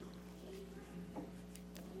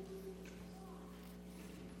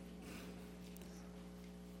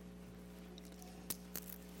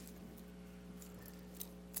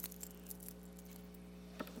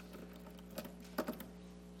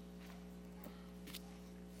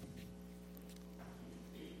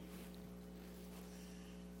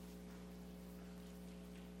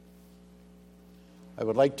I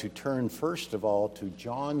would like to turn first of all to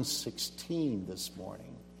John 16 this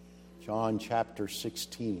morning. John chapter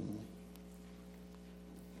 16.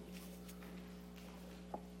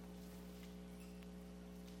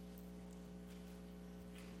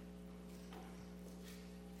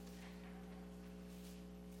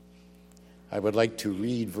 I would like to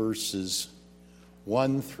read verses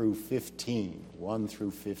 1 through 15. 1 through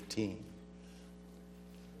 15.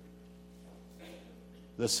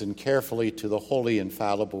 Listen carefully to the holy,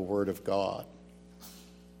 infallible Word of God.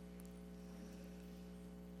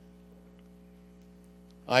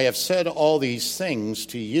 I have said all these things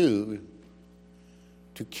to you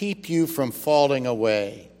to keep you from falling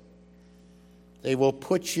away. They will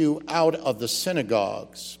put you out of the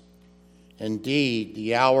synagogues. Indeed,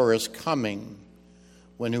 the hour is coming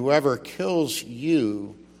when whoever kills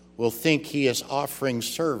you will think he is offering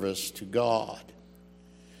service to God.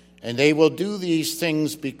 And they will do these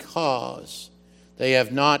things because they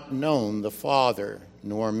have not known the Father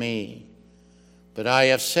nor me. But I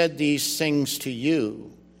have said these things to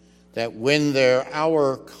you, that when their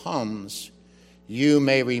hour comes, you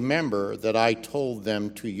may remember that I told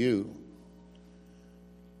them to you.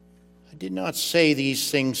 I did not say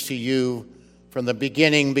these things to you from the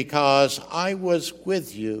beginning because I was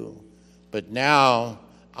with you, but now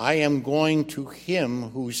I am going to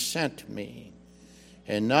him who sent me.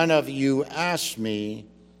 And none of you asked me,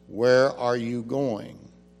 where are you going?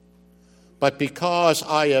 But because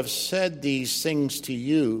I have said these things to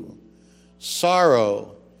you,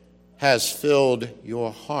 sorrow has filled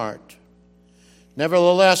your heart.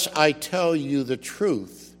 Nevertheless, I tell you the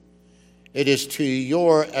truth. It is to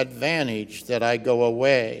your advantage that I go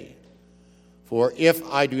away. For if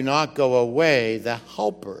I do not go away, the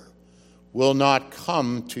Helper will not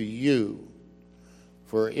come to you.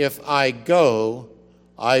 For if I go,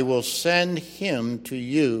 I will send him to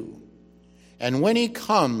you. And when he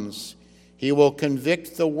comes, he will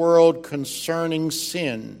convict the world concerning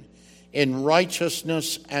sin, in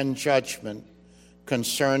righteousness and judgment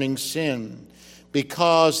concerning sin,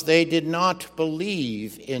 because they did not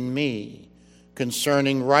believe in me.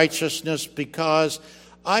 Concerning righteousness, because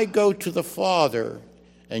I go to the Father,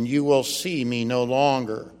 and you will see me no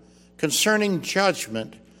longer. Concerning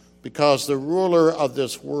judgment, because the ruler of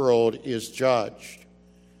this world is judged.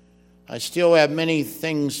 I still have many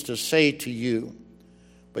things to say to you,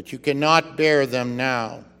 but you cannot bear them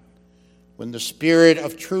now. When the Spirit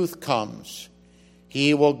of truth comes,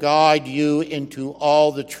 he will guide you into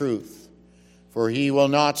all the truth, for he will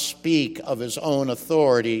not speak of his own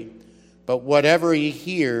authority, but whatever he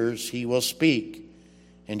hears, he will speak,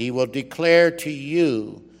 and he will declare to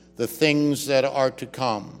you the things that are to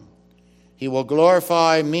come. He will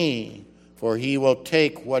glorify me, for he will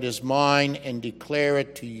take what is mine and declare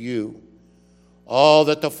it to you. All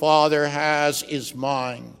that the Father has is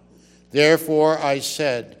mine. Therefore I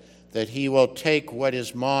said that he will take what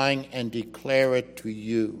is mine and declare it to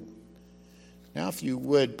you. Now, if you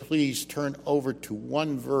would, please turn over to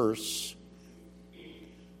one verse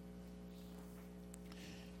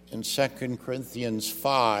in 2 Corinthians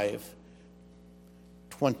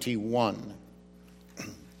 5:21.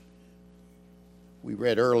 We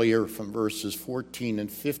read earlier from verses 14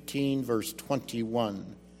 and 15, verse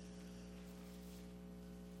 21.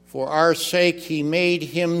 For our sake he made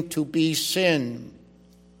him to be sin,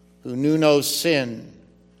 who knew no sin,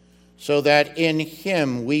 so that in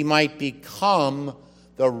him we might become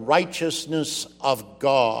the righteousness of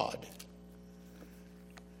God.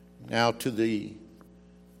 Now to the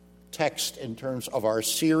text in terms of our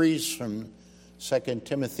series from 2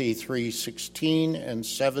 Timothy 3:16 and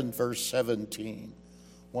 7 verse 17.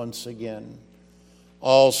 Once again,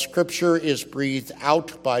 all Scripture is breathed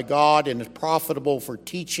out by God and is profitable for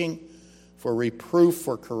teaching, for reproof,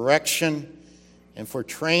 for correction, and for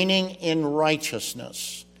training in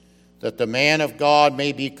righteousness, that the man of God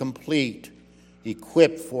may be complete,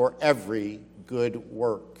 equipped for every good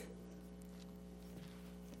work.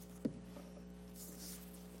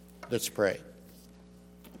 Let's pray.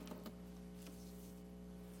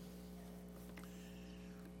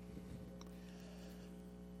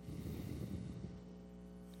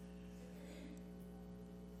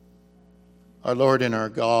 Our Lord and our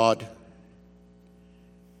God,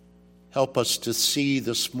 help us to see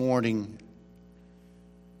this morning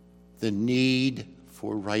the need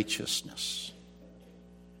for righteousness,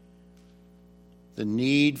 the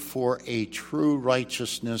need for a true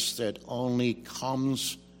righteousness that only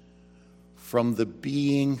comes from the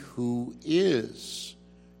being who is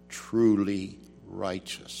truly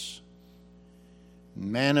righteous.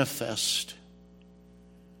 Manifest,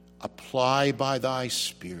 apply by thy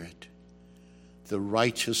Spirit the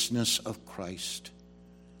righteousness of Christ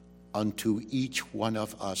unto each one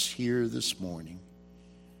of us here this morning.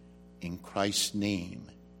 In Christ's name,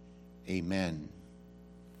 amen.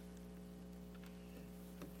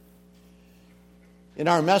 In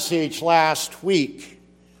our message last week,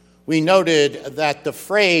 we noted that the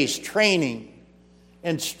phrase training,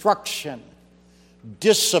 instruction,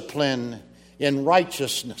 discipline in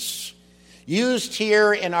righteousness, used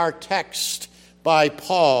here in our text by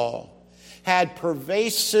Paul, had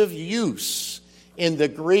pervasive use in the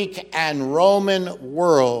Greek and Roman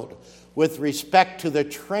world with respect to the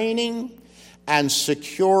training and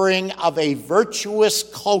securing of a virtuous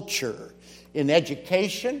culture in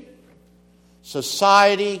education,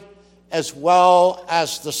 society, as well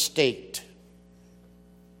as the state.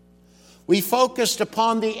 We focused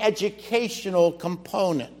upon the educational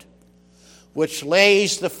component, which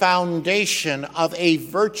lays the foundation of a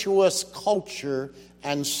virtuous culture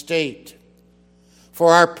and state.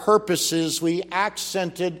 For our purposes, we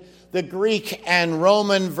accented the Greek and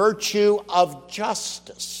Roman virtue of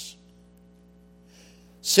justice,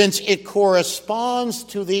 since it corresponds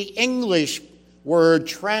to the English word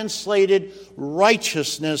translated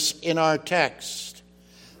righteousness in our text.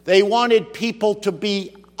 They wanted people to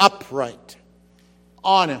be upright,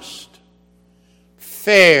 honest,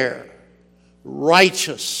 fair,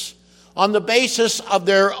 righteous, on the basis of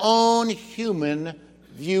their own human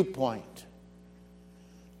viewpoint.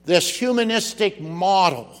 This humanistic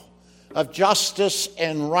model of justice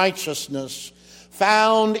and righteousness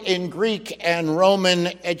found in Greek and Roman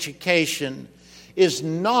education is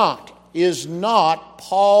not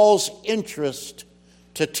Paul's interest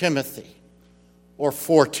to Timothy or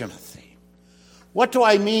for Timothy. What do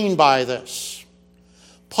I mean by this?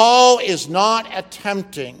 Paul is not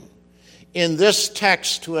attempting in this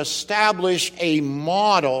text to establish a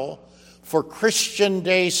model for Christian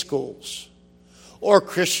day schools or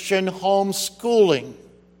Christian homeschooling.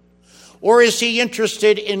 Or is he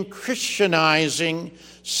interested in Christianizing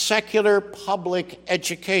secular public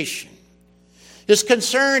education? His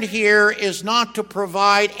concern here is not to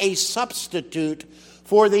provide a substitute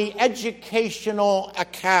for the educational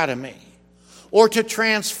academy or to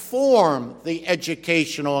transform the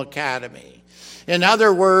educational academy. In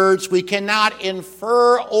other words, we cannot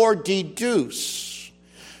infer or deduce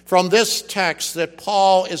from this text that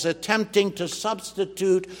Paul is attempting to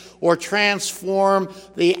substitute or transform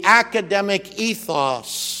the academic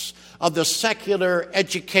ethos of the secular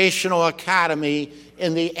educational academy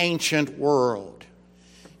in the ancient world.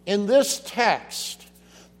 In this text,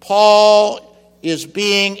 Paul is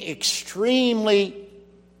being extremely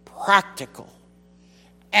practical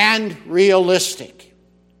and realistic.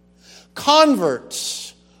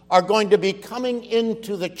 Converts are going to be coming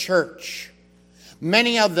into the church.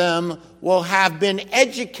 Many of them will have been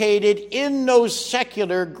educated in those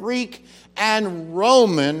secular Greek and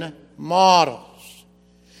Roman models.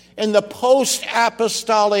 In the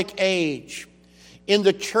post-apostolic age, in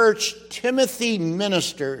the church Timothy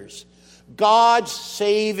ministers, God's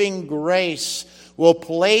saving grace will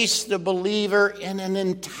place the believer in an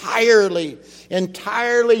entirely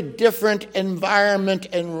different environment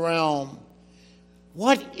and realm.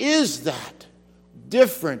 What is that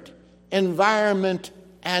different environment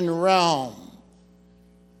and realm?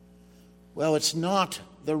 Well, it's not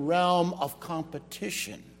the realm of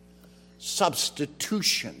competition,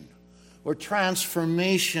 substitution, or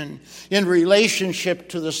transformation in relationship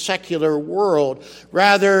to the secular world.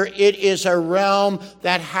 Rather, it is a realm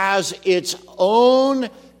that has its own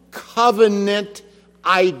covenant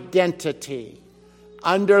identity.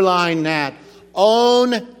 Underline that.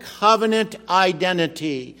 Own covenant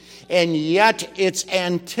identity. And yet its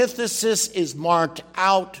antithesis is marked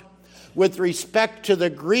out with respect to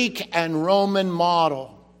the Greek and Roman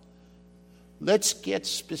model. Let's get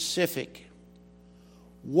specific.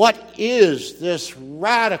 What is this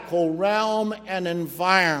radical realm and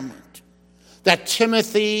environment that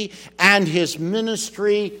Timothy and his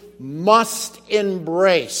ministry must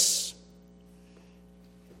embrace?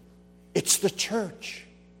 It's the church.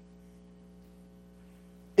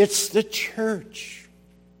 It's the church.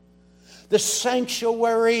 The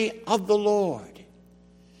sanctuary of the Lord.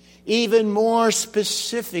 Even more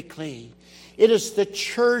specifically, it is the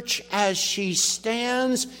church as she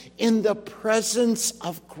stands in the presence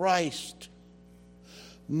of Christ.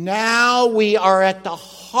 Now we are at the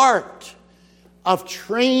heart of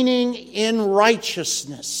training in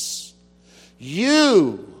righteousness.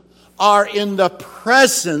 You are in the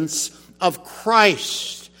presence of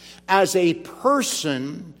Christ as a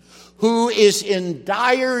person who is in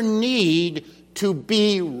dire need to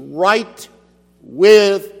be right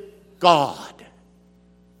with God.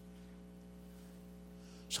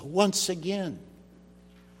 So once again,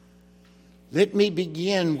 Let me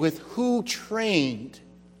begin with who trained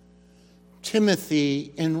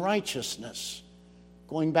Timothy in righteousness.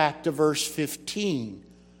 Going back to verse 15.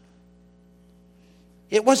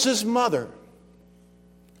 It was his mother,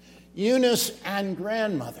 Eunice, and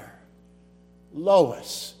grandmother,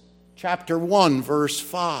 Lois. Chapter 1, verse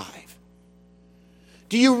 5.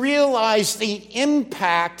 Do you realize the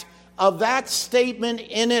impact of that statement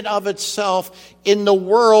in and of itself in the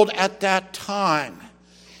world at that time?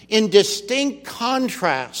 In distinct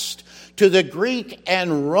contrast to the Greek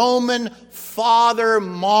and Roman father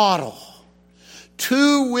model,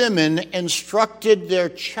 two women instructed their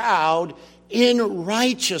child in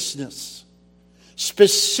righteousness.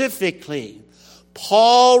 Specifically,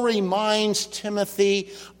 Paul reminds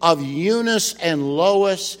Timothy of Eunice and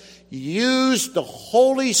Lois used the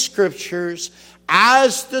Holy Scriptures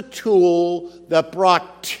as the tool that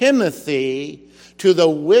brought Timothy to the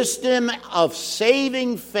wisdom of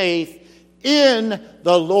saving faith in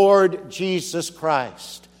the Lord Jesus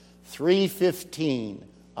Christ. 3:15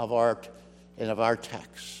 of our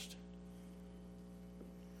text.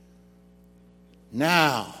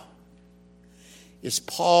 Now, is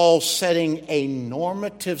Paul setting a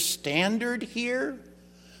normative standard here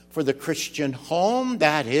for the Christian home?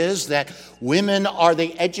 That is, that women are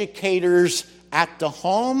the educators at the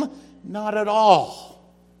home? Not at all.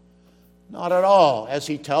 Not at all. As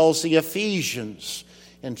he tells the Ephesians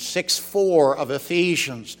in 6:4 of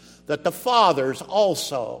Ephesians, that the fathers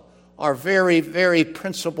also are very, very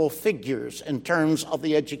principal figures in terms of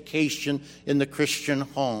the education in the Christian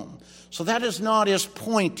home. So that is not his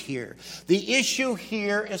point here. The issue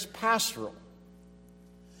here is pastoral.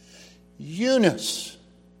 Eunice,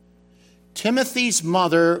 Timothy's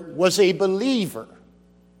mother, was a believer.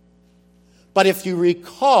 But if you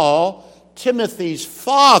recall, Timothy's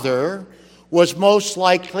father was most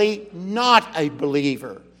likely not a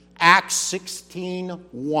believer. Acts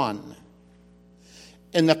 16:1.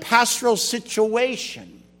 In the pastoral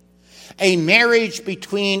situation, a marriage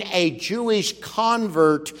between a Jewish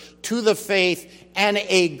convert to the faith and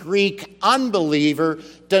a Greek unbeliever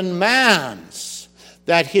demands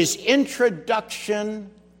that his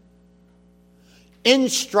introduction,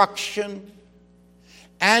 instruction,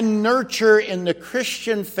 and nurture in the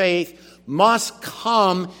Christian faith must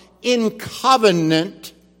come in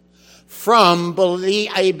covenant from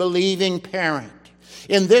a believing parent.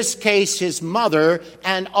 In this case, his mother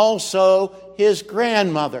and also his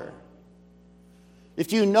grandmother.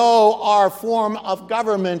 If you know our form of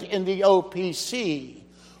government in the OPC,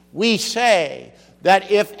 we say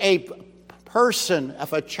that if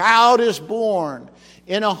a child is born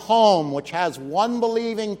in a home which has one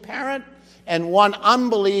believing parent and one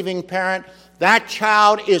unbelieving parent, that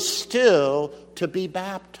child is still to be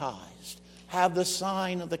baptized, have the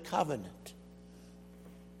sign of the covenant.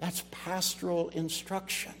 That's pastoral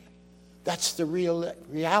instruction. That's the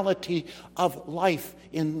reality of life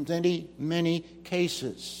in many, many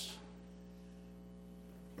cases.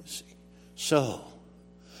 So,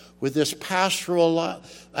 with this pastoral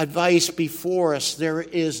advice before us, there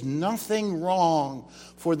is nothing wrong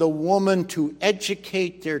for the woman to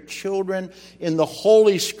educate their children in the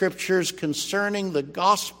Holy Scriptures concerning the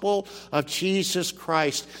gospel of Jesus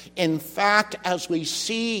Christ. In fact, as we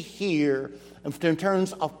see here, in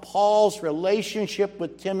terms of Paul's relationship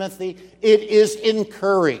with Timothy, it is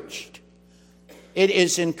encouraged. It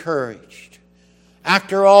is encouraged.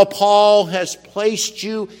 After all, Paul has placed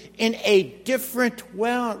you in a different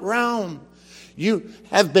realm. You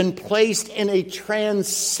have been placed in a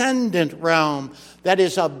transcendent realm that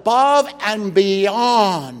is above and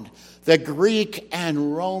beyond the Greek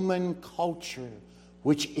and Roman culture,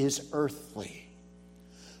 which is earthly.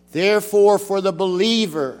 Therefore, for the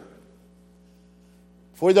believer,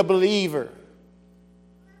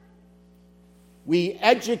 we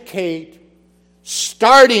educate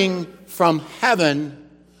starting from heaven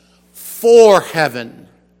for heaven.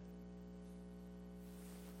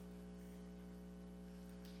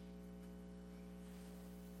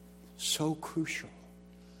 So crucial.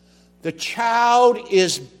 The child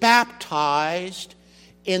is baptized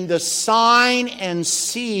in the sign and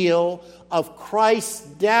seal of Christ's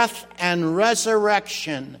death and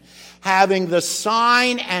resurrection, having the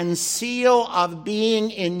sign and seal of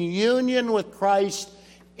being in union with Christ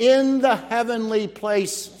in the heavenly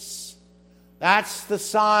places. That's the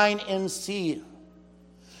sign and seal.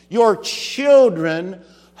 Your children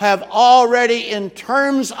have already, in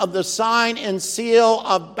terms of the sign and seal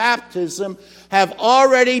of baptism, have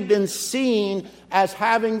already been seen as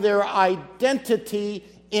having their identity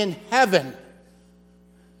in heaven.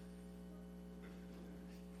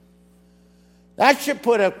 That should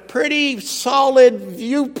put a pretty solid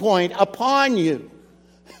viewpoint upon you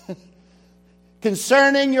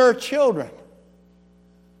concerning your children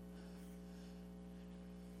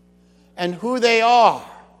and who they are.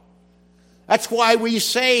 That's why we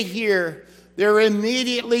say here they're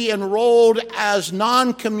immediately enrolled as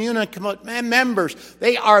non-communicant members.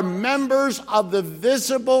 They are members of the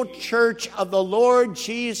visible church of the Lord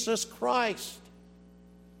Jesus Christ.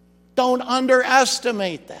 Don't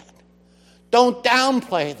underestimate that. Don't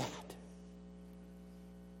downplay that.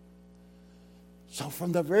 So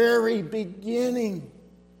from the very beginning,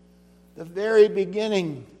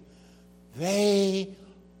 they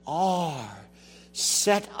are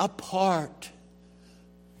set apart.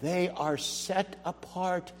 They are set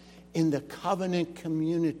apart in the covenant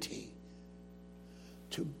community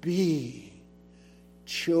to be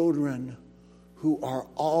children who are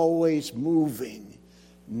always moving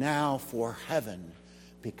now for heaven,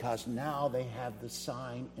 because now they have the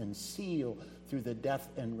sign and seal through the death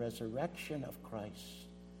and resurrection of Christ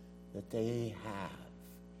that they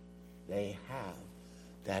have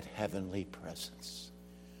that heavenly presence.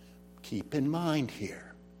 Keep in mind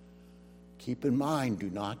here. Keep in mind,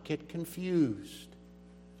 do not get confused.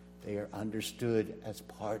 They are understood as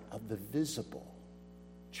part of the visible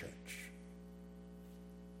church.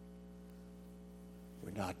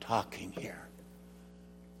 We're not talking here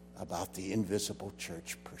about the invisible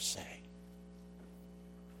church per se.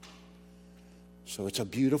 So it's a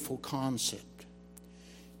beautiful concept.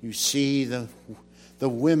 You see, the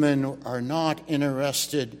women are not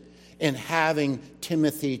interested in having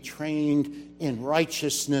Timothy trained in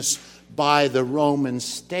righteousness by the Roman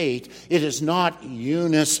state. It is not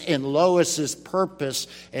Eunice and Lois's purpose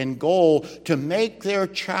and goal to make their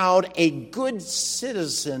child a good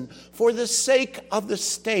citizen for the sake of the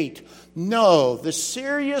state. No, the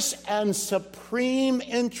serious and supreme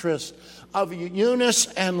interest of Eunice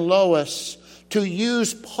and Lois, to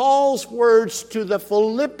use Paul's words to the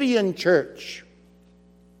Philippian church,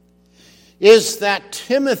 is that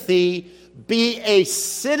Timothy be a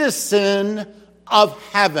citizen of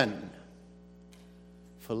heaven.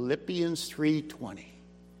 Philippians 3:20.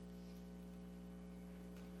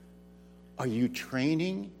 Are you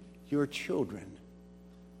training your children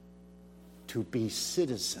to be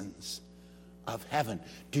citizens of heaven?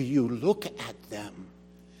 Do you look at them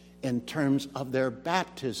in terms of their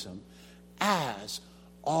baptism as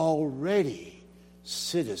already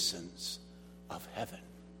citizens of heaven?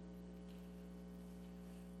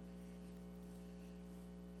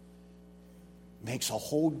 Makes a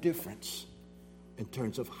whole difference in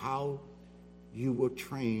terms of how you will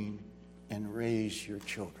train and raise your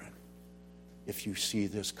children if you see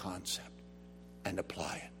this concept and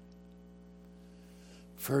apply it.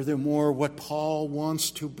 Furthermore, what Paul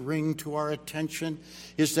wants to bring to our attention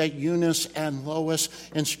is that Eunice and Lois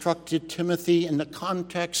instructed Timothy in the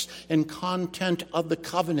context and content of the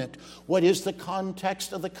covenant. What is the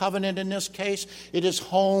context of the covenant in this case? It is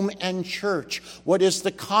home and church. What is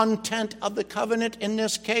the content of the covenant in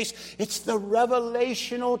this case? It's the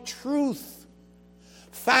revelational truth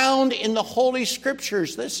found in the Holy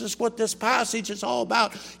Scriptures. This is what this passage is all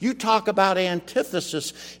about. You talk about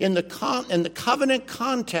antithesis in the covenant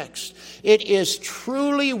context. It is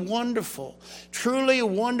truly a wonderful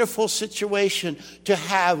situation to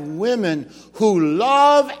have women who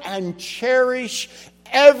love and cherish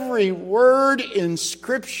every word in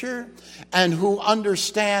Scripture and who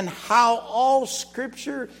understand how all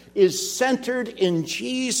Scripture is centered in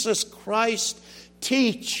Jesus Christ.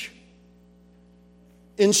 Teach,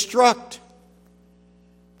 instruct,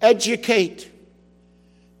 educate,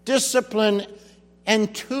 discipline,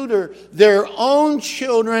 and tutor their own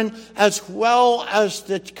children as well as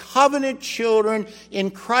the covenant children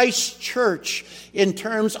in Christ's church in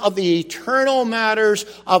terms of the eternal matters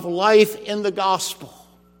of life in the gospel.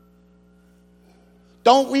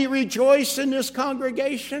 Don't we rejoice in this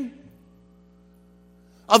congregation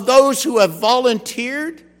of those who have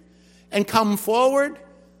volunteered and come forward?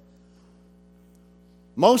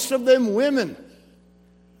 Most of them women,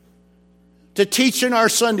 to teach in our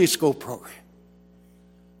Sunday school program.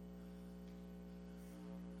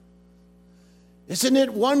 Isn't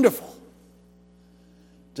it wonderful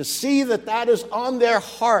to see that is on their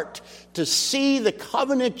heart, to see the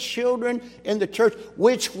covenant children in the church,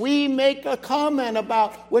 which we make a comment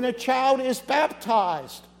about when a child is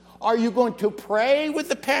baptized? Are you going to pray with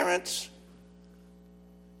the parents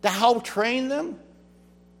to help train them?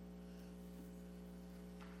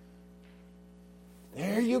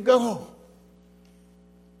 There you go.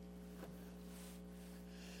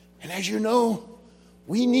 And as you know,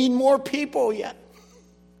 we need more people yet.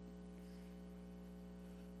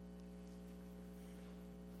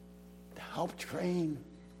 help train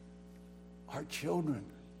our children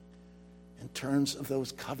in terms of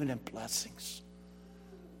those covenant blessings.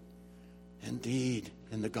 Indeed,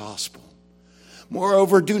 in the gospel.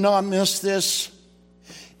 Moreover, do not miss this.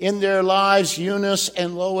 In their lives, Eunice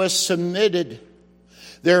and Lois submitted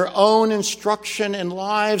their own instruction and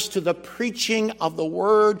lives to the preaching of the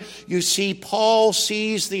word. You see, Paul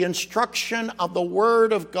sees the instruction of the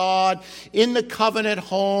word of God in the covenant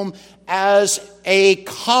home as a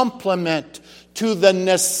complement to the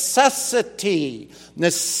necessity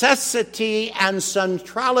and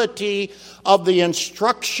centrality of the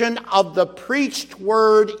instruction of the preached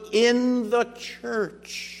word in the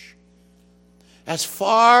church. As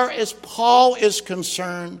far as Paul is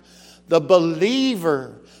concerned, the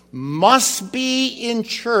believer must be in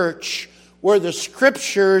church where the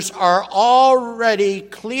scriptures are already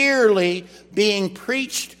clearly being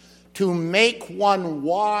preached to make one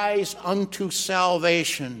wise unto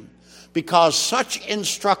salvation, because such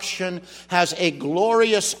instruction has a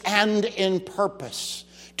glorious end in purpose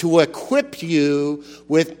to equip you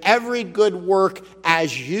with every good work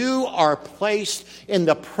as you are placed in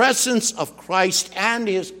the presence of Christ and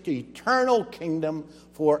his eternal kingdom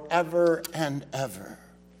forever and ever.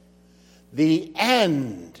 The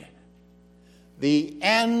end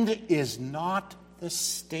is not the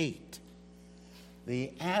state.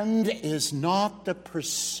 The end is not the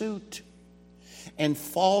pursuit and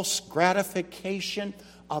false gratification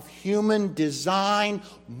of human design,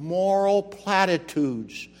 moral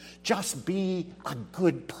platitudes. Just be a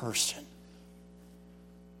good person.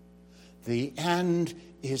 The end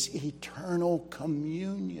is eternal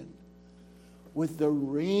communion with the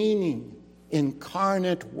reigning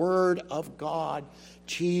incarnate Word of God,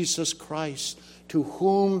 Jesus Christ, to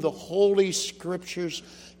whom the Holy Scriptures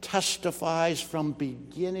testifies from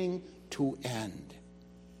beginning to end.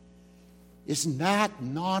 Is that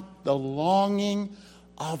not the longing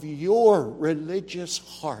of your religious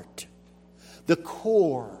heart, the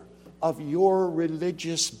core of your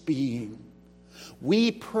religious being?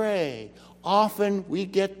 We pray. Often we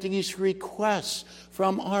get these requests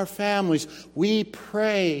from our families. We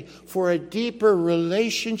pray for a deeper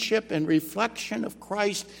relationship and reflection of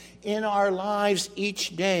Christ in our lives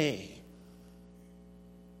each day.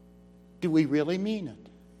 Do we really mean it?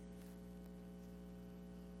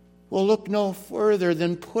 Well, look no further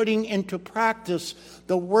than putting into practice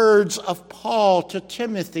the words of Paul to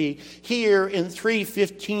Timothy here in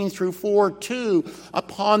 3:15 through 4:2,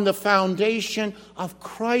 upon the foundation of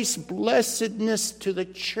Christ's blessedness to the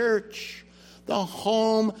church, the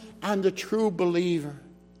home, and the true believer.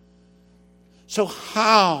 So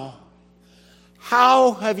how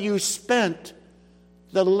have you spent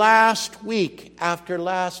the last week after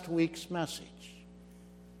last week's message?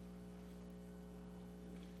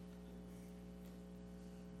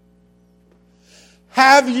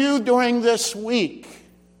 Have you, during this week,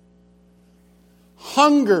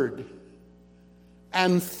 hungered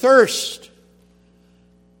and thirst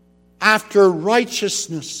after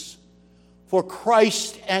righteousness for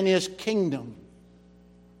Christ and his kingdom?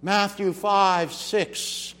 Matthew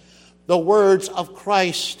 5:6, the words of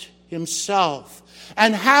Christ himself.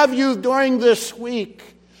 And have you, during this week,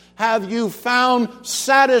 have you found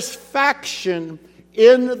satisfaction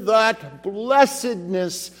in that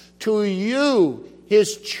blessedness to you,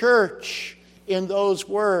 his church, in those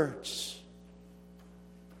words?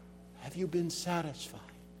 Have you been satisfied?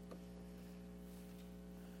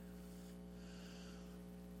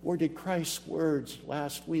 Or did Christ's words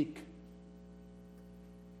last week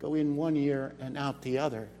go in one ear and out the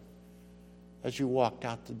other as you walked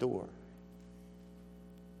out the door?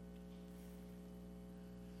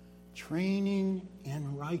 Training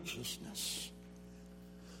in righteousness.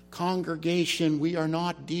 Congregation, we are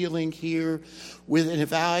not dealing here with an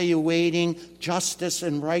evaluating justice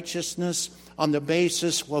and righteousness on the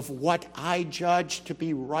basis of what I judge to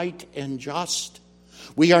be right and just.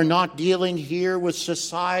 We are not dealing here with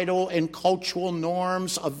societal and cultural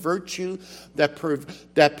norms of virtue that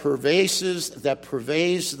pervades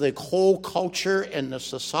the whole culture and the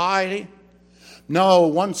society. No,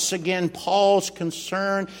 once again, Paul's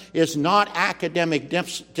concern is not academic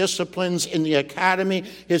disciplines in the academy.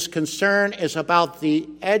 His concern is about the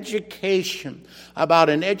education, about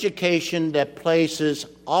an education that places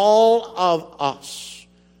all of us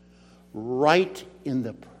right in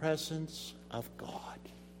the presence of God.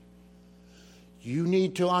 You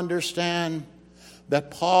need to understand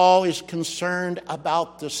that Paul is concerned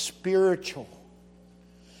about the spiritual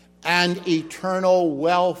and eternal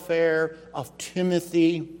welfare of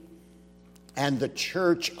Timothy and the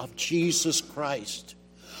church of Jesus Christ.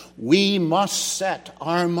 We must set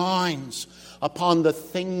our minds upon the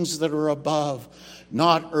things that are above,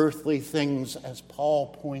 not earthly things, as Paul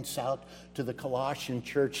points out to the Colossian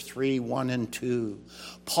church 3:1-2.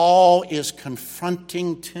 Paul is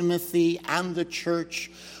confronting Timothy and the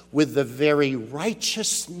church with the very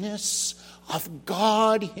righteousness of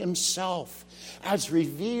God himself as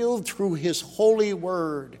revealed through his holy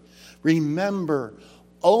word. Remember,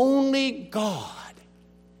 only God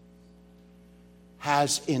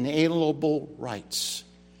has inalienable rights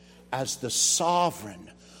as the sovereign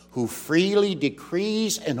who freely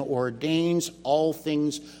decrees and ordains all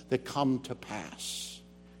things that come to pass.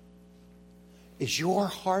 Is your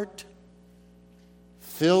heart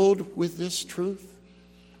filled with this truth?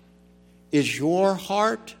 Is your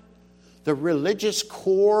heart, the religious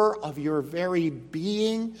core of your very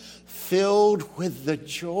being, filled with the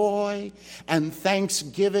joy and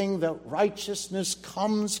thanksgiving that righteousness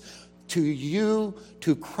comes to you,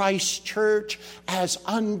 to Christ's church, as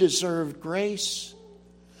undeserved grace?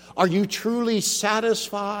 Are you truly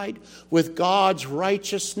satisfied with God's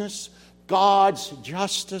righteousness, God's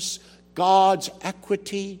justice, God's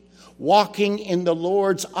equity, walking in the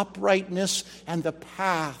Lord's uprightness and the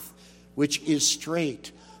path which is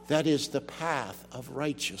straight, that is the path of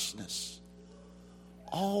righteousness?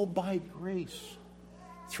 All by grace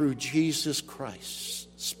through Jesus Christ's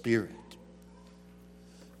Spirit.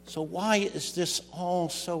 So why is this all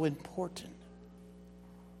so important?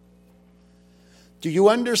 Do you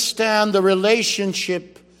understand the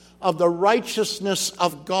relationship of the righteousness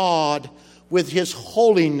of God with his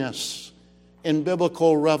holiness in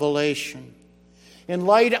biblical revelation? In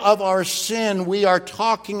light of our sin, we are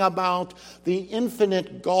talking about the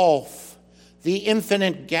infinite gulf, the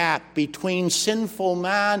infinite gap between sinful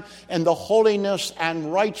man and the holiness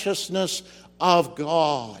and righteousness of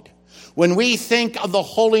God. When we think of the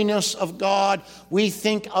holiness of God, we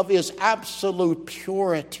think of his absolute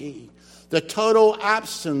purity, the total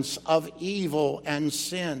absence of evil and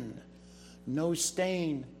sin, no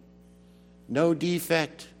stain, no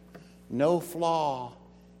defect, no flaw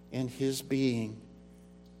in his being.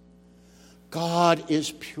 God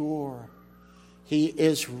is pure. He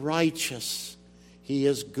is righteous. He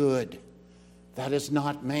is good. That is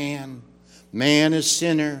not man. Man is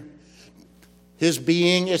sinner. His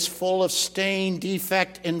being is full of stain,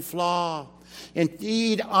 defect, and flaw.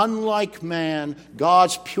 Indeed, unlike man,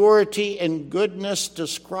 God's purity and goodness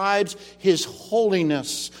describes his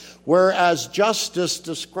holiness, whereas justice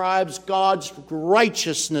describes God's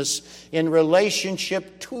righteousness in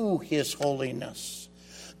relationship to his holiness.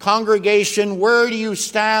 Congregation, where do you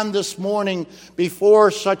stand this morning before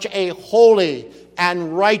such a holy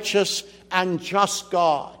and righteous and just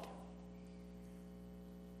God?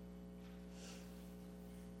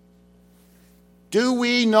 Do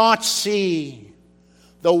we not see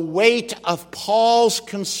the weight of Paul's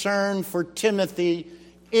concern for Timothy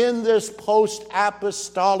in this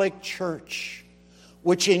post-apostolic church,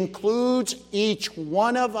 which includes each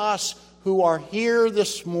one of us who are here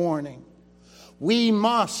this morning? We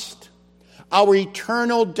must. Our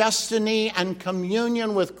eternal destiny and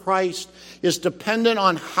communion with Christ is dependent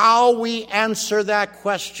on how we answer that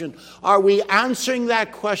question. Are we answering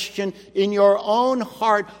that question in your own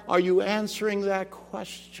heart? Are you answering that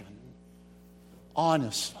question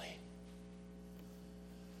honestly?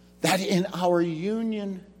 That in our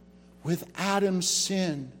union with Adam's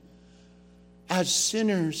sin, as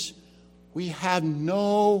sinners, we have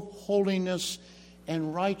no holiness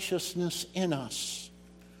and righteousness in us.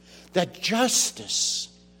 That justice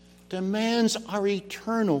demands our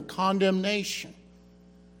eternal condemnation.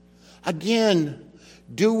 Again,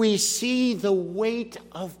 do we see the weight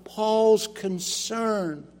of Paul's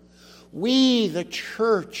concern? We, the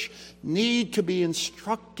church, need to be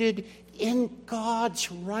instructed in God's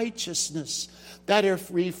righteousness, that it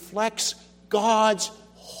reflects God's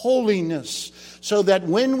holiness, so that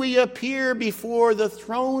when we appear before the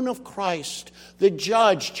throne of Christ, the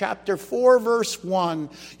judge, chapter 4, verse 1,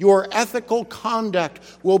 your ethical conduct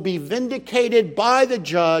will be vindicated by the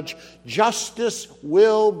judge. Justice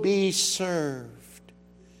will be served.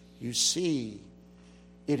 You see,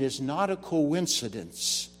 it is not a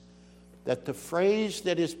coincidence that the phrase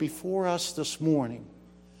that is before us this morning,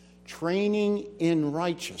 training in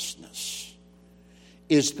righteousness,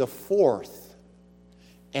 is the fourth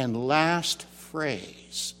and last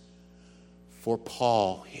phrase for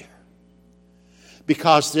Paul here.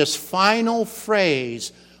 Because this final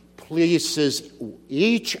phrase places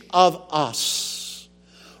each of us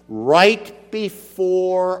right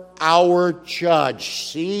before our judge.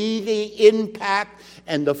 See the impact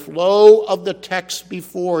and the flow of the text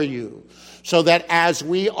before you. So that as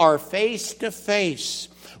we are face to face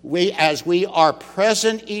as we are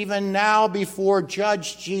present even now before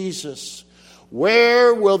Judge Jesus,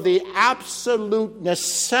 where will the absolute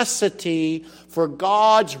necessity for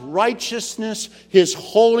God's righteousness, His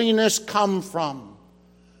holiness come from?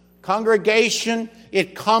 Congregation,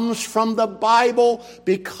 it comes from the Bible,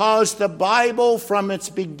 because the Bible, from its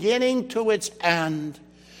beginning to its end,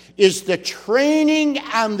 is the training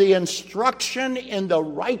and the instruction in the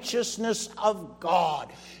righteousness of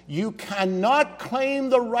God. You cannot claim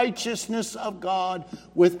the righteousness of God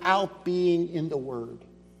without being in the Word.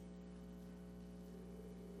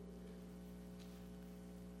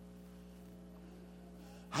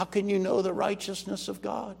 How can you know the righteousness of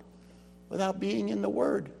God without being in the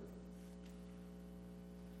Word?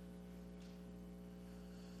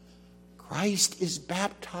 Christ is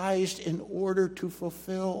baptized in order to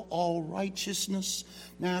fulfill all righteousness,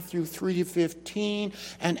 Matthew 3:15.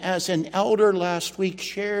 And as an elder last week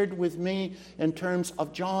shared with me in terms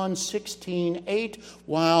of John 16:8,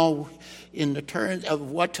 while in the terms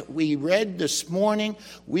of what we read this morning,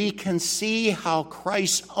 we can see how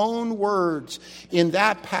Christ's own words in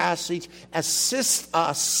that passage assist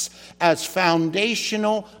us as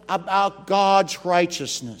foundational about God's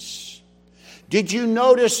righteousness. Did you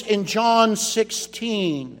notice in John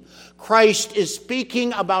 16, Christ is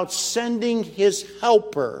speaking about sending His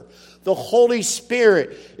helper. The Holy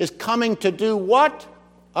Spirit is coming to do what?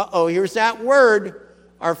 Here's that word.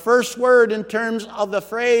 Our first word in terms of the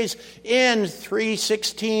phrase in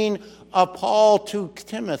 3:16 of Paul to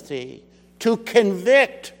Timothy. To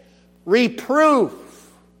convict, reproof.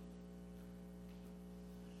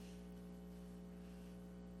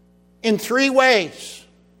 In three ways.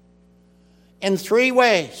 In three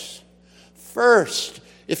ways. First,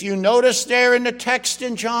 if you notice there in the text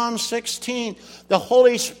in John 16, the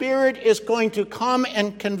Holy Spirit is going to come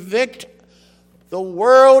and convict the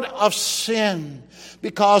world of sin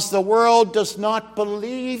because the world does not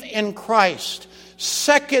believe in Christ.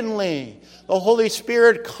 Secondly, the Holy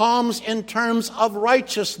Spirit comes in terms of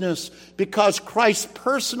righteousness because Christ's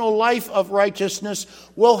personal life of righteousness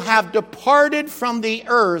will have departed from the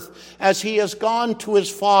earth as He has gone to His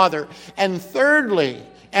Father. And thirdly,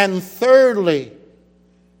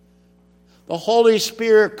 the Holy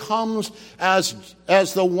Spirit comes as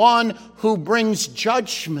the one who brings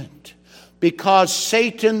judgment because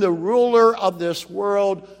Satan, the ruler of this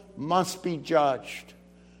world, must be judged.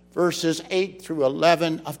 Verses 8 through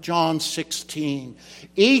 11 of John 16.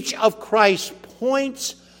 Each of Christ's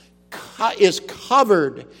points is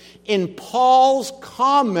covered in Paul's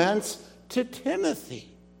comments to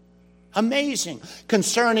Timothy. Amazing.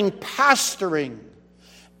 Concerning pastoring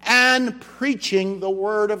and preaching the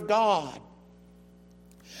Word of God.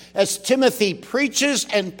 As Timothy preaches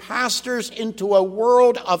and pastors into a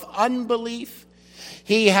world of unbelief,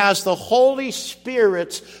 he has the Holy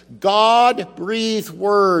Spirit's God-breathed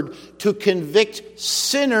word to convict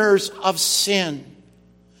sinners of sin,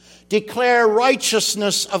 declare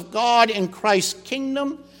righteousness of God in Christ's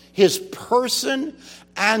kingdom, His person,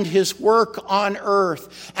 and His work on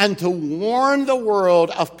earth, and to warn the world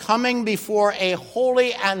of coming before a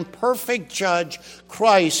holy and perfect judge,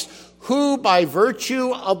 Christ, who by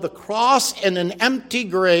virtue of the cross and an empty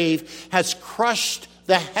grave has crushed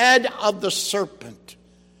the head of the serpent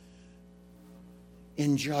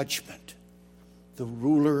in judgment, the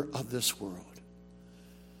ruler of this world.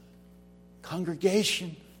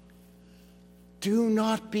 Congregation, do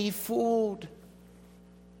not be fooled.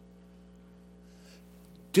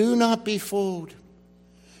 Do not be fooled.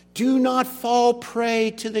 Do not fall prey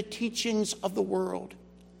to the teachings of the world.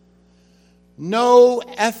 No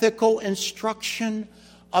ethical instruction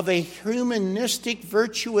of a humanistic,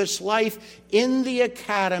 virtuous life in the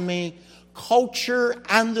academy, culture,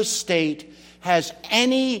 and the state has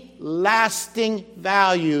any lasting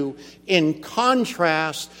value in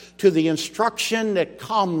contrast to the instruction that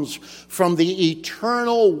comes from the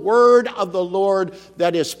eternal word of the Lord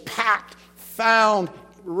that is packed, found,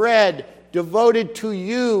 read, devoted to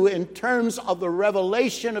you in terms of the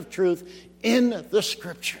revelation of truth in the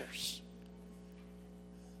Scriptures.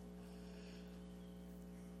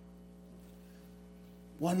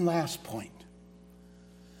 One last point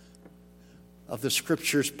of the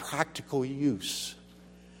Scripture's practical use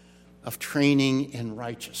of training in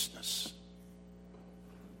righteousness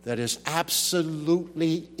that is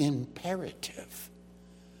absolutely imperative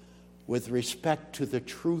with respect to the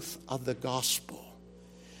truth of the gospel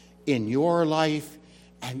in your life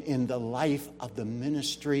and in the life of the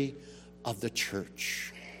ministry of the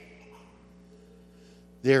church.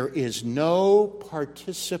 There is no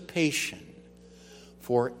participation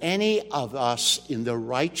for any of us in the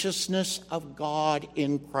righteousness of God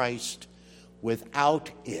in Christ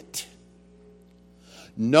without it.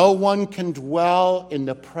 No one can dwell in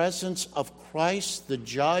the presence of Christ, the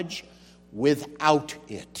judge, without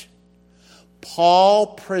it. Paul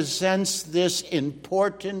presents this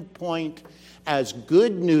important point as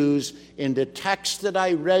good news in the text that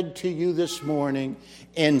I read to you this morning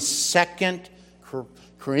in 2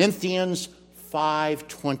 Corinthians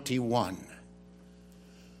 5:21.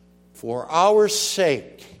 For our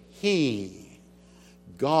sake, he,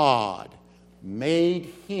 God,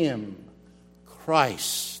 made him,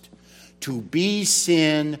 Christ, to be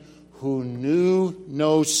sin who knew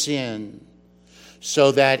no sin,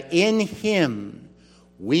 so that in him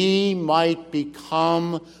we might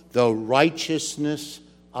become the righteousness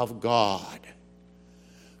of God.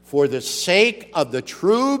 For the sake of the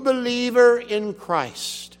true believer in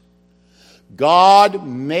Christ, God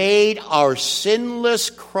made our sinless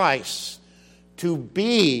Christ to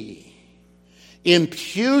be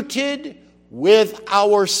imputed with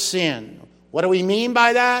our sin. What do we mean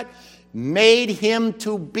by that? Made him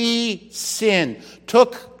to be sin,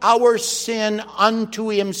 took our sin unto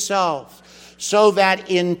himself, so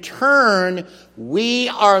that in turn we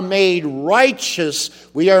are made righteous.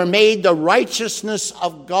 We are made the righteousness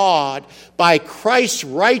of God by Christ's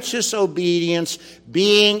righteous obedience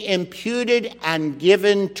being imputed and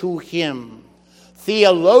given to him.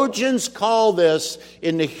 Theologians call this,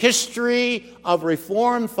 in the history of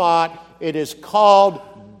Reformed thought, it is called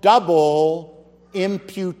double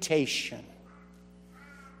imputation.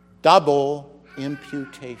 Double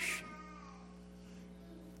imputation.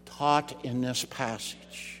 Taught in this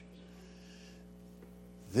passage.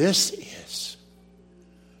 This is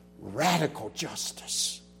radical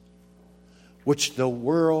justice, which the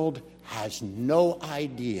world has no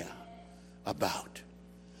idea about.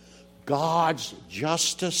 God's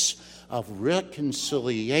justice of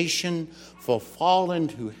reconciliation for fallen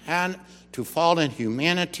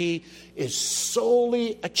humanity is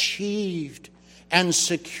solely achieved and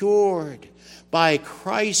secured by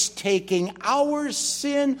Christ taking our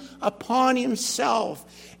sin upon himself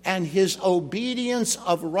and his obedience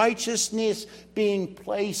of righteousness being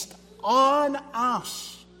placed on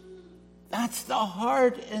us. That's the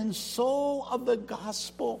heart and soul of the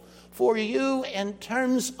gospel for you in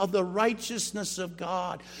terms of the righteousness of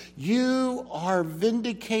God. You are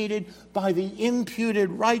vindicated by the imputed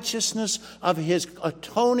righteousness of his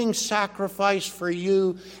atoning sacrifice for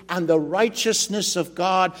you and the righteousness of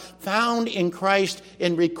God found in Christ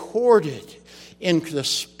and recorded in the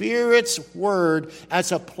Spirit's word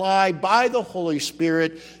as applied by the Holy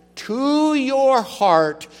Spirit to your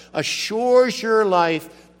heart, assures your life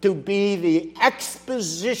to be the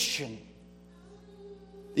exposition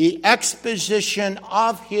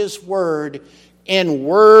of his word in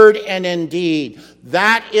word and in deed.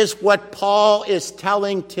 That is what Paul is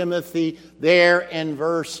telling Timothy there in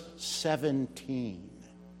verse 17.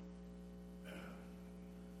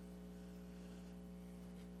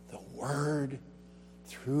 The word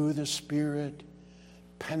through the Spirit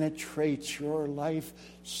penetrates your life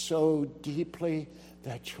so deeply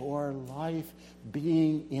that your life,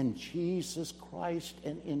 being in Jesus Christ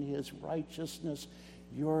and in his righteousness,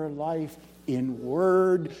 your life in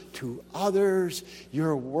word to others,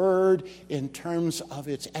 your word in terms of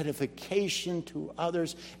its edification to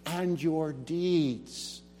others, and your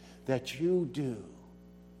deeds that you do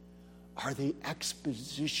are the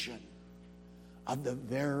exposition of the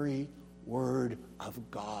very word of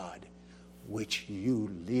God which you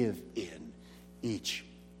live in each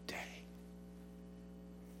day.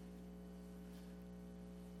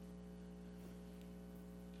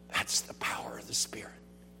 That's the power of the Spirit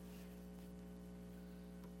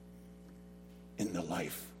in the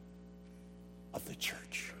life of the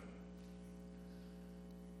church.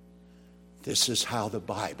 This is how the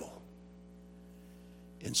Bible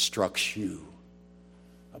instructs you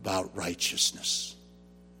about righteousness.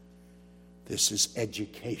 This is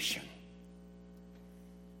education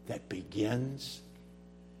that begins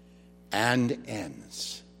and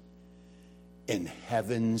ends in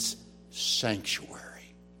heaven's sanctuary,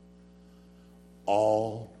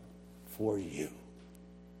 all for you.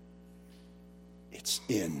 It's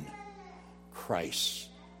in Christ's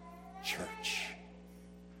church.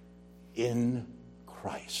 In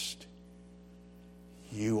Christ,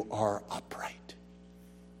 you are upright,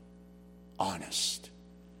 honest,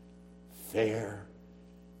 fair,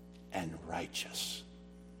 and righteous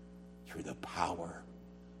through the power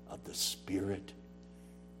of the Spirit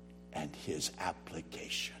and his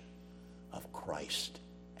application of Christ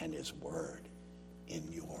and his word in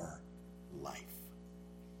your life.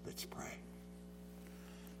 Let's pray.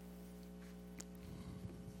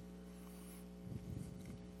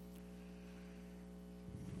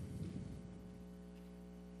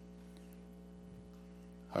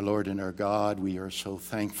 Our Lord and our God, we are so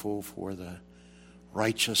thankful for the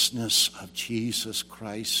righteousness of Jesus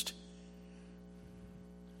Christ,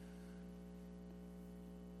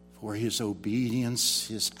 for his obedience,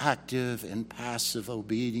 his active and passive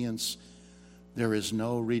obedience. There is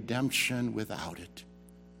no redemption without it.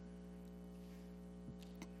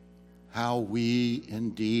 How we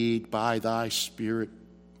indeed, by thy Spirit,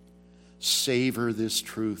 savor this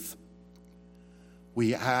truth.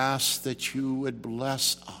 We ask that you would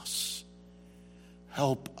bless us,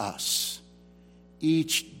 help us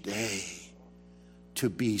each day to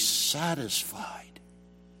be satisfied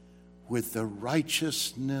with the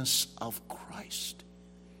righteousness of Christ.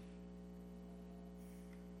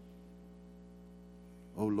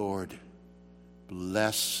 O Lord,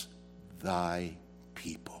 bless thy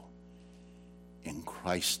people. In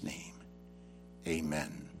Christ's name,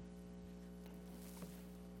 amen.